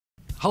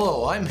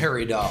Hello, I'm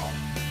Harry Dahl.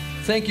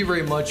 Thank you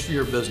very much for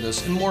your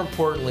business and more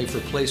importantly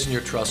for placing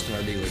your trust in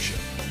our dealership.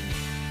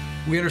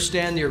 We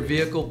understand that your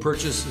vehicle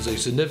purchase is a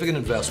significant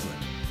investment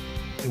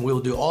and we'll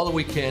do all that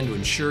we can to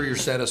ensure your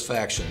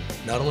satisfaction,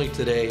 not only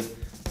today,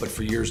 but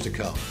for years to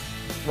come.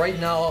 Right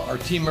now, our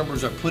team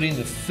members are putting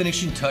the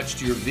finishing touch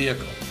to your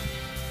vehicle.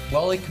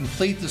 While they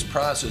complete this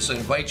process, I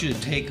invite you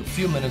to take a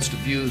few minutes to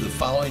view the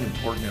following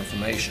important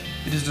information.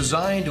 It is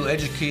designed to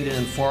educate and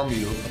inform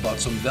you about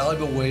some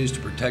valuable ways to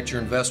protect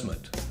your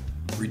investment,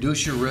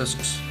 reduce your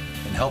risks,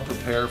 and help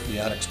prepare for the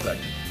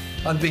unexpected.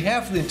 On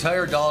behalf of the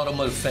entire Dahl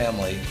Automotive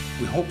family,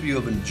 we hope you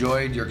have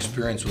enjoyed your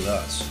experience with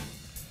us.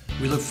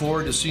 We look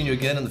forward to seeing you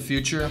again in the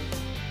future.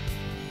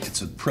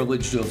 It's a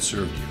privilege to have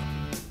served you.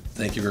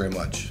 Thank you very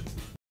much.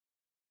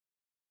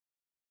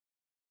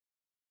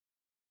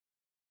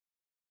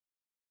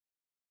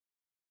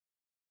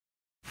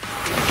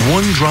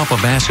 One drop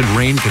of acid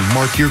rain can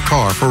mark your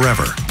car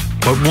forever.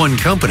 But one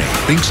company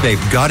thinks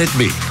they've got it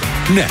beat.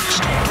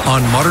 Next,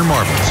 on Modern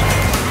Marvels.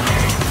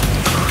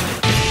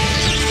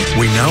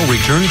 We now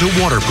return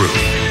to waterproof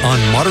on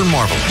Modern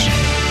Marvels.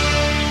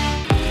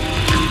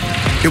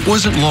 It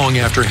wasn't long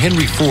after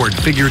Henry Ford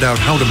figured out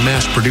how to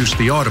mass produce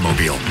the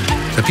automobile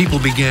that people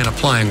began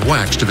applying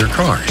wax to their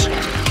cars.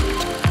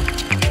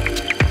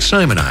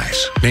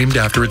 SIMONIZ, named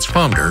after its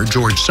founder,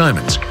 George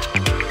Simons,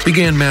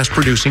 began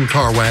mass-producing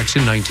car wax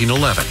in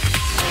 1911.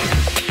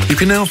 You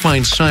can now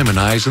find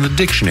SIMONIZ in the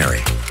dictionary,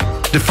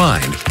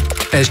 defined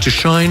as to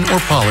shine or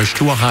polish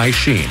to a high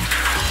sheen,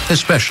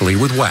 especially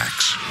with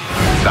wax.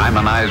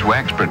 SIMONIZ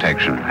wax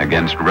protection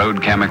against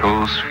road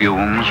chemicals,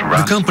 fumes,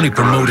 rust. The company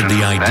promoted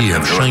the idea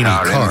of shiny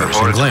cars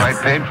and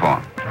glamour. Paid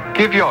for.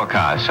 Give your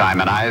car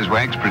SIMONIZ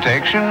wax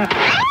protection.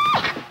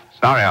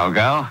 Sorry, old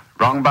girl,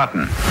 wrong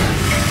button.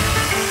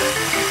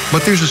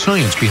 But there's a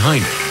science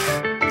behind it.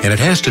 And it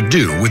has to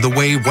do with the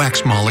way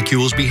wax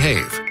molecules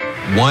behave.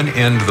 One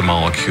end of the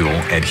molecule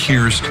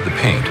adheres to the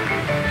paint.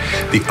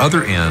 The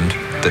other end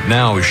that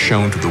now is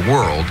shown to the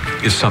world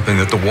is something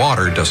that the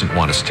water doesn't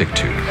want to stick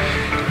to.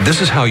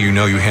 This is how you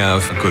know you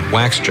have a good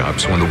wax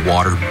job, so when the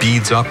water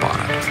beads up on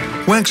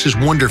it. Wax is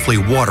wonderfully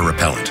water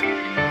repellent,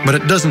 but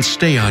it doesn't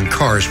stay on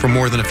cars for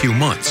more than a few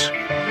months.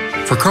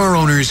 For car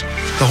owners,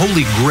 the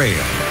holy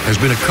grail has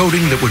been a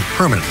coating that would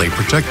permanently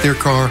protect their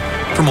car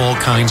from all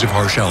kinds of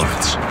harsh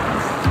elements.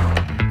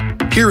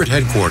 Here at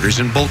headquarters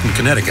in Bolton,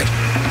 Connecticut,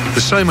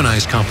 the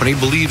SIMONIZ company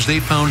believes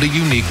they found a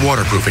unique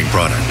waterproofing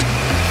product.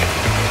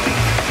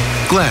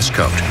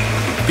 GlassCoat,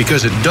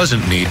 because it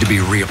doesn't need to be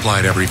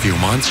reapplied every few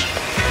months.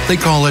 They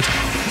call it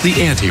the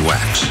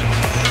anti-wax.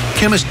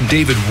 Chemist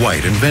David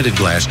White invented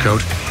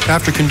GlassCoat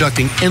after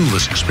conducting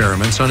endless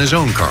experiments on his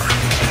own car.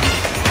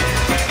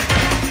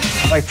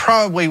 I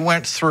probably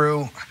went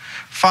through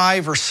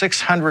 500 or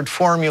 600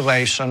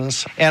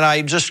 formulations, and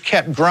I just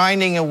kept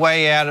grinding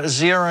away at it,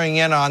 zeroing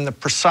in on the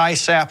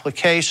precise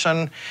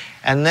application,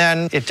 and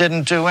then it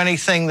didn't do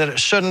anything that it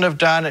shouldn't have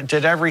done. It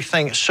did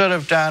everything it should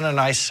have done,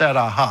 and I said,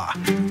 aha.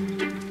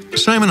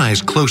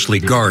 SIMONIZ closely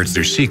guards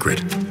their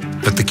secret,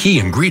 but the key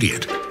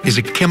ingredient is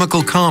a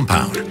chemical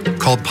compound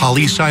called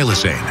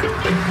polysiloxane.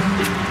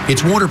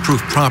 Its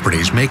waterproof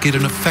properties make it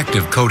an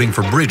effective coating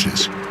for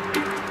bridges,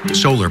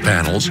 solar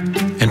panels,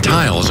 and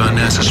tiles on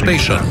NASA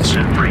space shuttles.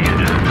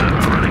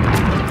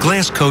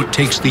 GlassCoat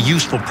takes the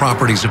useful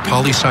properties of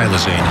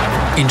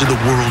polysiloxane into the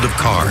world of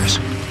cars.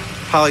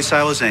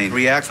 Polysiloxane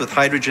reacts with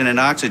hydrogen and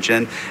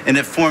oxygen, and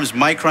it forms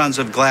microns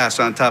of glass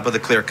on top of the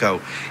clear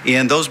coat.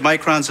 And those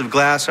microns of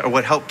glass are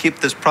what help keep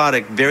this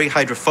product very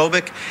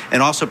hydrophobic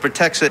and also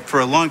protects it for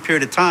a long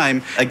period of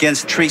time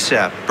against tree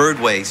sap, bird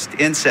waste,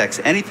 insects,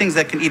 anything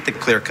that can eat the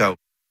clear coat.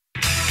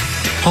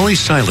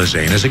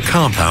 Polysiloxane is a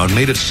compound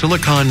made of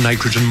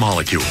silicon-nitrogen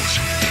molecules.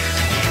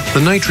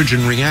 The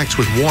nitrogen reacts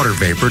with water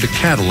vapor to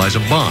catalyze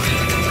a bond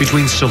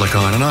between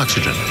silicon and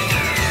oxygen.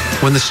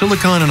 When the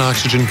silicon and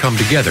oxygen come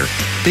together,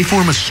 they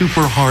form a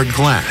super hard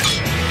glass,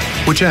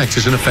 which acts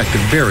as an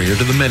effective barrier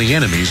to the many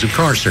enemies of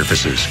car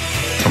surfaces,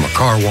 from a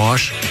car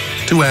wash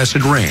to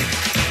acid rain.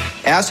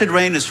 Acid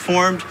rain is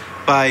formed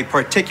by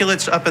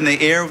particulates up in the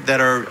air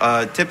that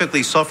are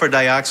typically sulfur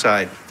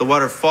dioxide. The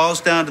water falls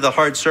down to the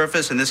hard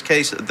surface, in this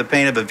case, the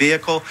paint of a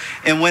vehicle,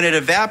 and when it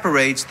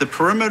evaporates, the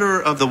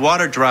perimeter of the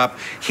water drop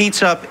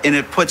heats up and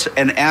it puts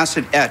an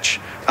acid etch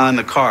on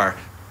the car.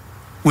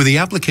 With the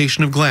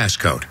application of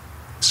GlassCoat,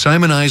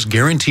 SIMONIZ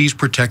guarantees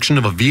protection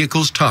of a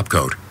vehicle's top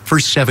coat for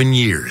 7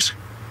 years.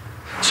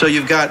 So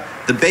you've got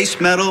the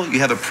base metal, you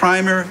have a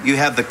primer, you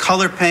have the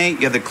color paint,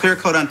 you have the clear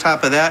coat on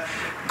top of that.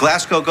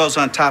 GlassCoat goes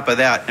on top of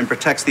that and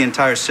protects the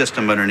entire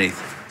system underneath.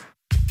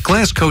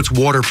 GlassCoat's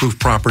waterproof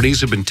properties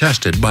have been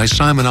tested by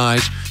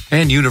SIMONIZ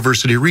and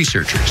university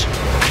researchers.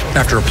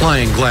 After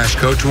applying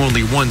GlassCoat to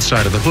only one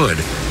side of the hood,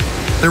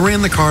 they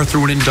ran the car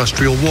through an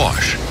industrial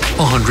wash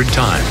 100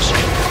 times.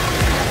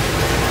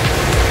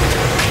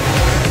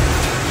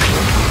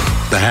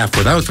 The half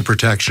without the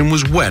protection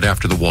was wet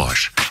after the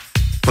wash,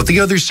 but the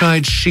other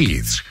side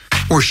sheathes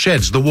or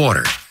sheds the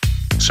water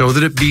so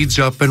that it beads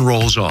up and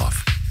rolls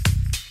off.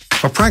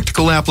 A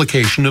practical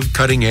application of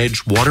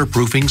cutting-edge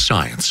waterproofing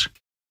science.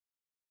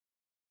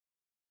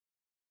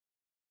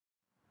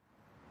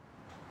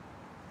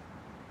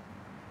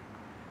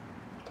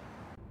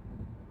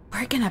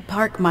 Where can I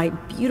park my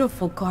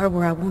beautiful car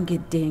where I won't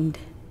get dinged?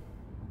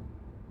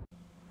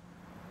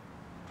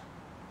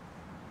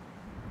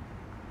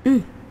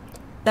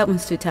 That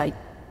one's too tight.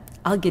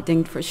 I'll get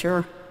dinged for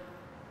sure.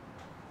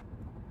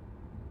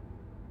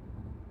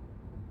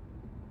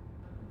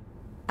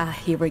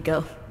 Here we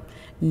go.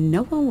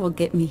 No one will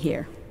get me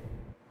here.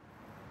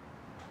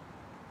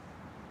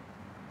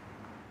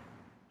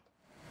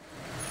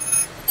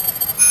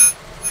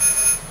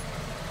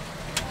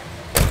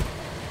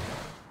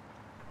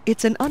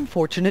 It's an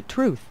unfortunate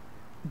truth.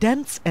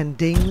 Dents and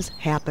dings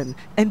happen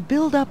and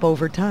build up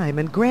over time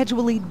and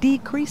gradually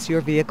decrease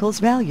your vehicle's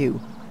value.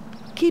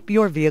 Keep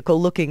your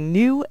vehicle looking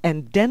new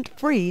and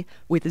dent-free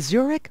with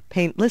Zurich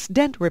Paintless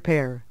Dent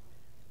Repair.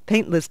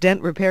 Paintless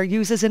Dent Repair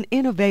uses an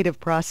innovative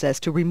process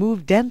to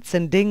remove dents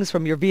and dings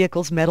from your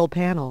vehicle's metal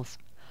panels.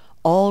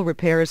 All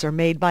repairs are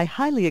made by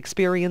highly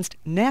experienced,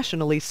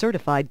 nationally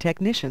certified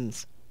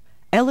technicians.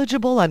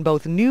 Eligible on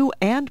both new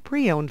and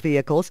pre-owned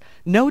vehicles,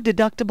 no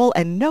deductible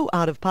and no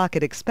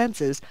out-of-pocket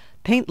expenses,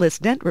 Paintless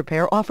Dent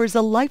Repair offers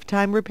a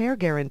lifetime repair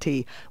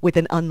guarantee with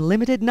an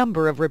unlimited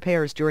number of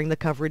repairs during the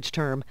coverage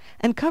term,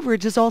 and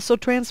coverage is also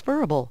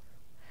transferable.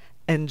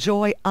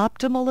 Enjoy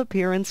optimal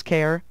appearance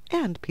care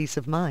and peace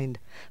of mind.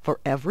 For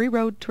every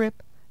road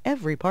trip,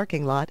 every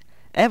parking lot,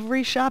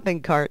 every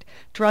shopping cart,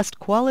 trust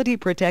quality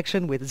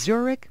protection with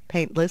Zurich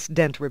Paintless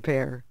Dent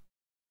Repair.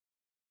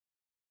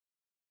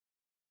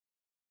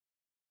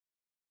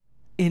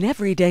 In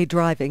everyday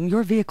driving,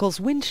 your vehicle's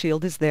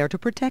windshield is there to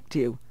protect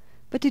you.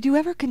 But did you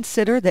ever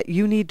consider that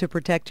you need to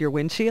protect your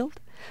windshield?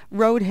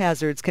 Road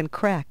hazards can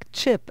crack,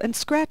 chip, and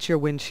scratch your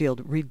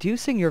windshield,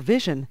 reducing your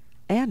vision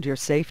and your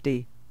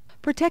safety.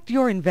 Protect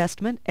your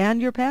investment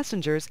and your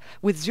passengers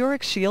with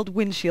Zurich Shield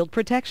Windshield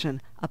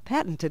Protection, a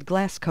patented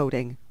glass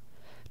coating.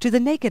 To the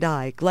naked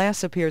eye,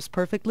 glass appears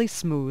perfectly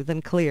smooth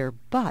and clear,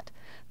 but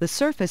the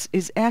surface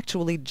is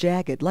actually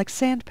jagged like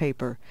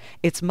sandpaper.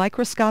 Its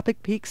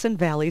microscopic peaks and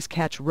valleys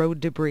catch road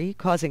debris,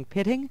 causing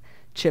pitting,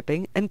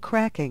 chipping, and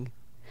cracking.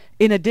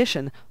 In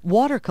addition,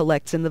 water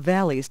collects in the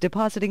valleys,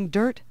 depositing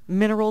dirt,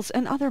 minerals,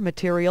 and other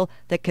material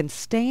that can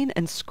stain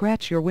and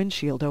scratch your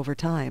windshield over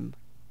time.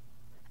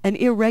 An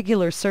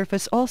irregular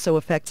surface also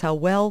affects how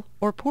well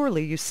or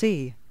poorly you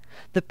see.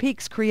 The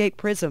peaks create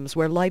prisms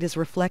where light is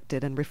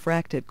reflected and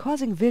refracted,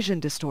 causing vision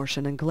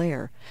distortion and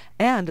glare.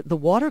 And the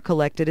water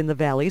collected in the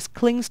valleys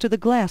clings to the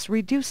glass,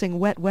 reducing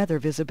wet weather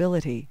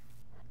visibility.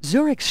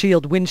 Zurich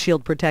Shield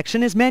Windshield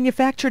Protection is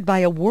manufactured by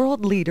a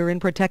world leader in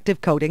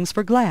protective coatings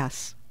for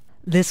glass.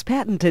 This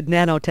patented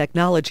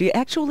nanotechnology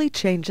actually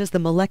changes the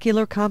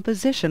molecular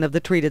composition of the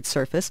treated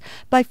surface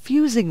by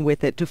fusing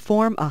with it to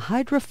form a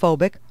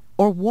hydrophobic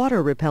or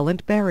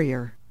water-repellent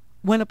barrier.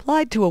 When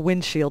applied to a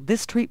windshield,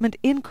 this treatment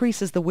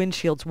increases the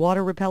windshield's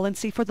water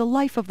repellency for the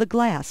life of the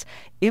glass,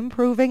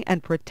 improving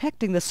and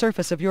protecting the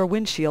surface of your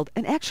windshield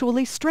and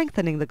actually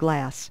strengthening the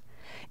glass.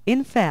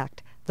 In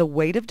fact, the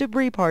weight of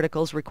debris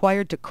particles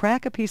required to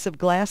crack a piece of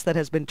glass that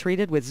has been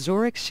treated with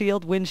Zurich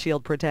Shield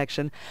Windshield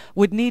Protection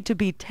would need to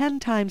be 10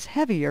 times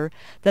heavier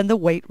than the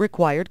weight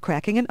required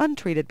cracking an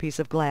untreated piece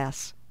of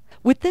glass.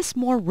 With this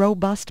more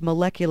robust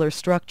molecular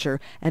structure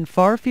and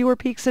far fewer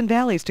peaks and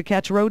valleys to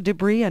catch road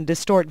debris and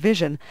distort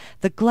vision,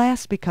 the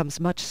glass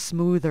becomes much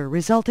smoother,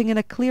 resulting in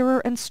a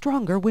clearer and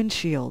stronger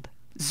windshield.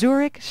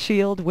 Zurich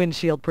Shield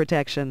Windshield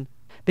Protection.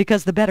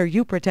 Because the better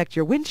you protect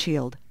your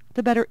windshield,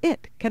 the better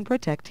it can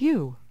protect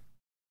you.